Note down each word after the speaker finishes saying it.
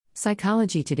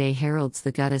Psychology today heralds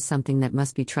the gut as something that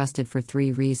must be trusted for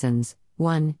three reasons.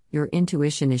 1. Your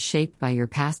intuition is shaped by your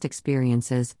past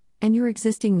experiences, and your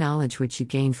existing knowledge which you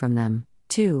gain from them.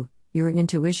 2. Your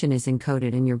intuition is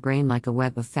encoded in your brain like a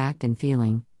web of fact and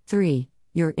feeling. 3.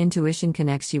 Your intuition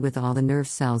connects you with all the nerve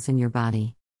cells in your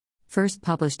body. First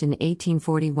published in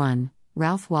 1841,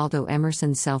 Ralph Waldo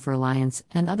Emerson's Self-Reliance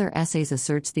and Other Essays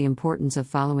asserts the importance of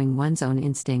following one's own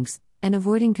instincts, and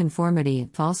avoiding conformity,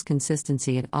 false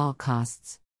consistency at all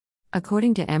costs.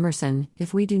 According to Emerson,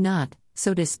 if we do not,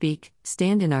 so to speak,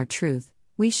 stand in our truth,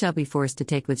 we shall be forced to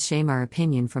take with shame our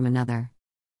opinion from another.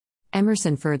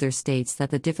 Emerson further states that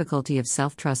the difficulty of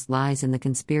self-trust lies in the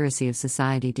conspiracy of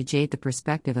society to jade the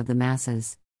perspective of the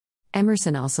masses.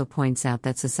 Emerson also points out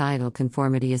that societal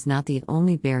conformity is not the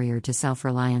only barrier to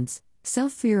self-reliance.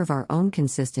 Self-fear of our own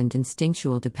consistent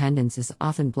instinctual dependence is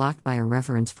often blocked by a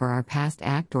reverence for our past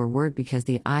act or word because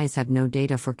the eyes have no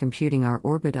data for computing our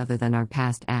orbit other than our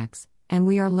past acts, and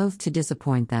we are loath to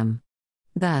disappoint them.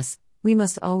 Thus, we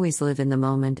must always live in the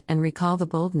moment and recall the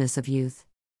boldness of youth.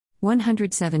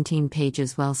 117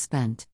 pages well spent.